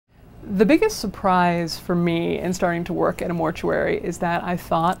The biggest surprise for me in starting to work at a mortuary is that I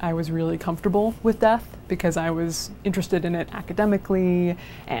thought I was really comfortable with death because I was interested in it academically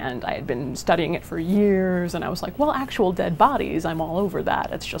and I had been studying it for years, and I was like, well, actual dead bodies, I'm all over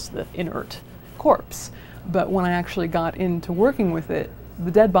that. It's just the inert corpse. But when I actually got into working with it,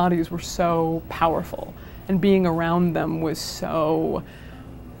 the dead bodies were so powerful, and being around them was so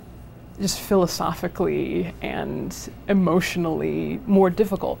just philosophically and emotionally more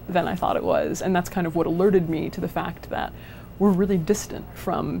difficult than I thought it was. And that's kind of what alerted me to the fact that we're really distant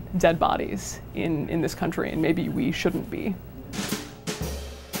from dead bodies in this country, and maybe we shouldn't be.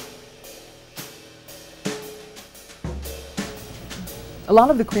 A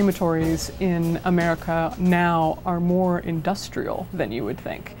lot of the crematories in America now are more industrial than you would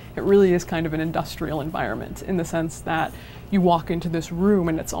think. It really is kind of an industrial environment in the sense that you walk into this room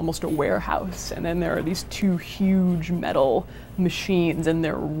and it's almost a warehouse, and then there are these two huge metal machines and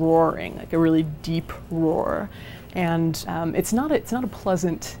they're roaring, like a really deep roar. And it's not a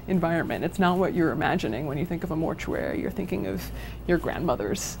pleasant environment. It's not what you're imagining when you think of a mortuary. You're thinking of your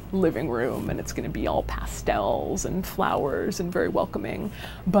grandmother's living room, and it's going to be all pastels and flowers and very welcoming.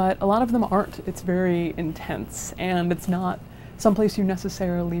 But a lot of them aren't. It's very intense, and it's not someplace you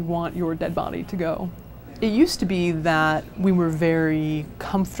necessarily want your dead body to go. It used to be that we were very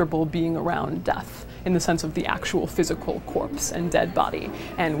comfortable being around death, in the sense of the actual physical corpse and dead body.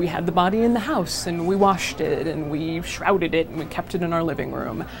 And we had the body in the house, and we washed it, and we shrouded it, and we kept it in our living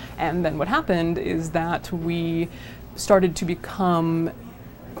room. And then what happened is that we started to become,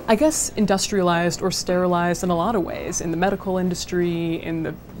 I guess, industrialized or sterilized in a lot of ways, in the medical industry, in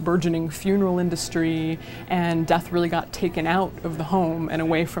the burgeoning funeral industry, and death really got taken out of the home and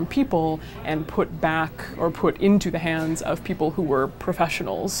away from people and put back or put into the hands of people who were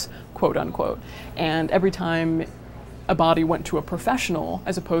professionals, quote unquote. And every time a body went to a professional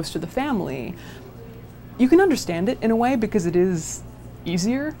as opposed to the family, you can understand it in a way because it is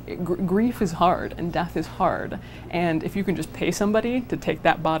easier. Grief is hard and death is hard, and if you can just pay somebody to take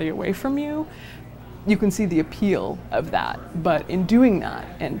that body away from you, you can see the appeal of that. But in doing that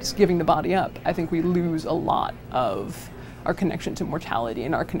and just giving the body up, I think we lose a lot of our connection to mortality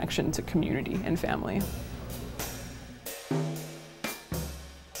and our connection to community and family.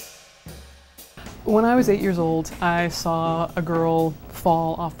 When I was 8 years old, I saw a girl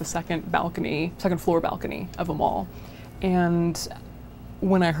fall off the second floor balcony of a mall, and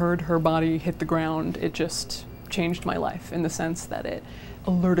when I heard her body hit the ground, it just changed my life in the sense that it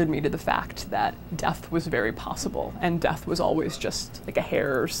alerted me to the fact that death was very possible, and death was always just like a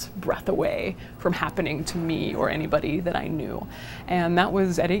hair's breadth away from happening to me or anybody that I knew. And that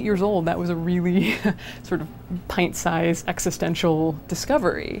was, at 8 years old, that was a really sort of pint-sized existential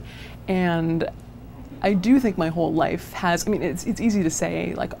discovery. And I do think my whole life has, I mean, it's easy to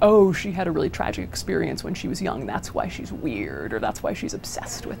say, like, oh, she had a really tragic experience when she was young, that's why she's weird, or that's why she's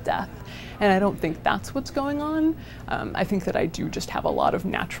obsessed with death. And I don't think that's what's going on. I think that I do just have a lot of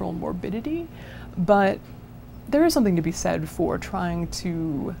natural morbidity, but there is something to be said for trying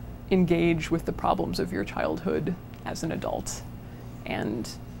to engage with the problems of your childhood as an adult. And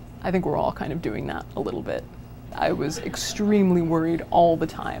I think we're all kind of doing that a little bit. I was extremely worried all the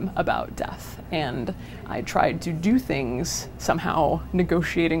time about death, and I tried to do things somehow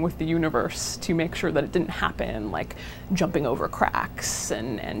negotiating with the universe to make sure that it didn't happen, like jumping over cracks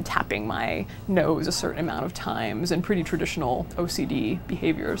and tapping my nose a certain amount of times, and pretty traditional OCD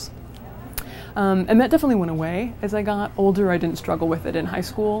behaviors. And that definitely went away as I got older. I didn't struggle with it in high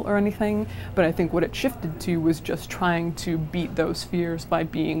school or anything, but I think what it shifted to was just trying to beat those fears by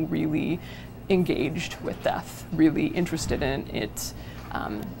being really engaged with death, really interested in it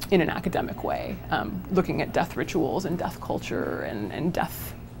in an academic way, looking at death rituals and death culture and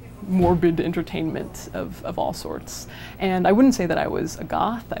death morbid entertainment of all sorts. And I wouldn't say that I was a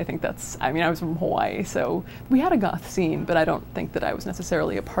goth. I think that's, I mean, I was from Hawaii, so we had a goth scene, but I don't think that I was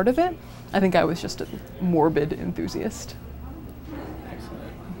necessarily a part of it. I think I was just a morbid enthusiast.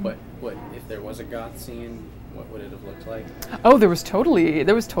 Excellent. What if there was a goth scene? What would it have looked like? Oh, there was totally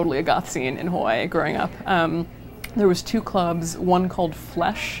a goth scene in Hawaii growing up. There was two clubs, one called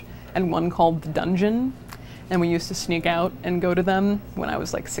Flesh and one called The Dungeon. And we used to sneak out and go to them when I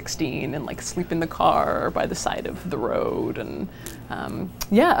was like 16 and like sleep in the car or by the side of the road. And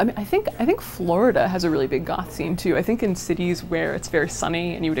yeah, I mean, I think Florida has a really big goth scene too. I think in cities where it's very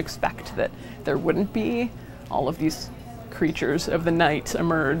sunny and you would expect that there wouldn't be, all of these creatures of the night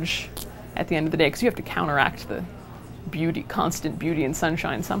emerge at the end of the day, because you have to counteract the beauty, constant beauty and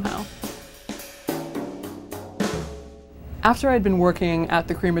sunshine somehow. After I'd been working at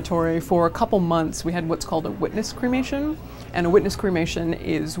the crematory for a couple months, we had what's called a witness cremation. And a witness cremation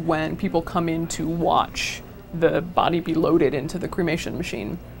is when people come in to watch the body be loaded into the cremation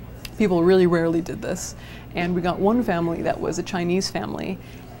machine. People really rarely did this. And we got one family that was a Chinese family,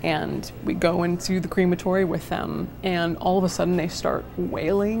 and we go into the crematory with them, and all of a sudden they start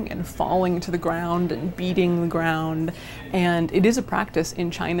wailing and falling to the ground and beating the ground. And it is a practice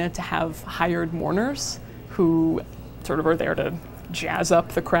in China to have hired mourners who sort of are there to jazz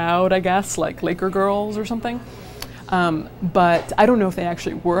up the crowd, I guess, like Laker girls or something. But I don't know if they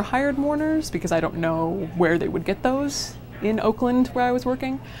actually were hired mourners, because I don't know where they would get those in Oakland where I was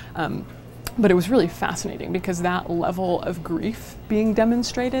working. But it was really fascinating because that level of grief being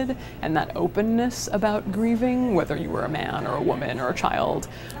demonstrated and that openness about grieving, whether you were a man or a woman or a child,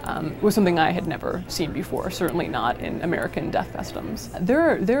 was something I had never seen before, certainly not in American death customs.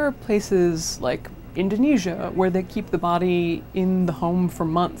 There are places like Indonesia where they keep the body in the home for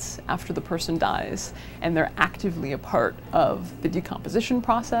months after the person dies, and they're actively a part of the decomposition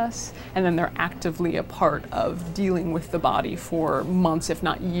process, and then they're actively a part of dealing with the body for months, if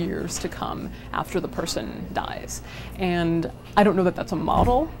not years, to come after the person dies. And I don't know that that's a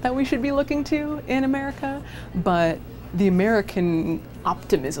model that we should be looking to in America, but the American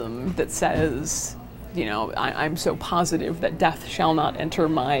optimism that says, you know, I'm so positive that death shall not enter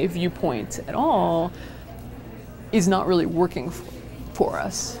my viewpoint at all, is not really working for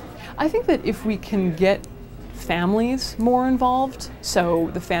us. I think that if we can get families more involved, so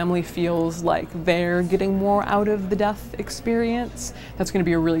the family feels like they're getting more out of the death experience, that's going to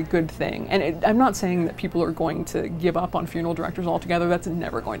be a really good thing. And I'm not saying that people are going to give up on funeral directors altogether. That's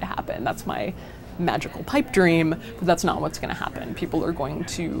never going to happen. That's my magical pipe dream, but that's not what's going to happen. People are going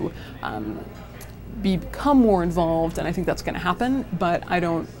to become more involved, and I think that's going to happen, but I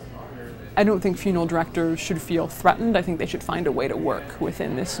don't think funeral directors should feel threatened. I think they should find a way to work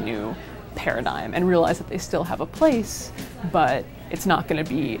within this new paradigm and realize that they still have a place, but it's not going to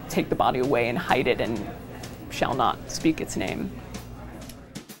be take the body away and hide it and shall not speak its name.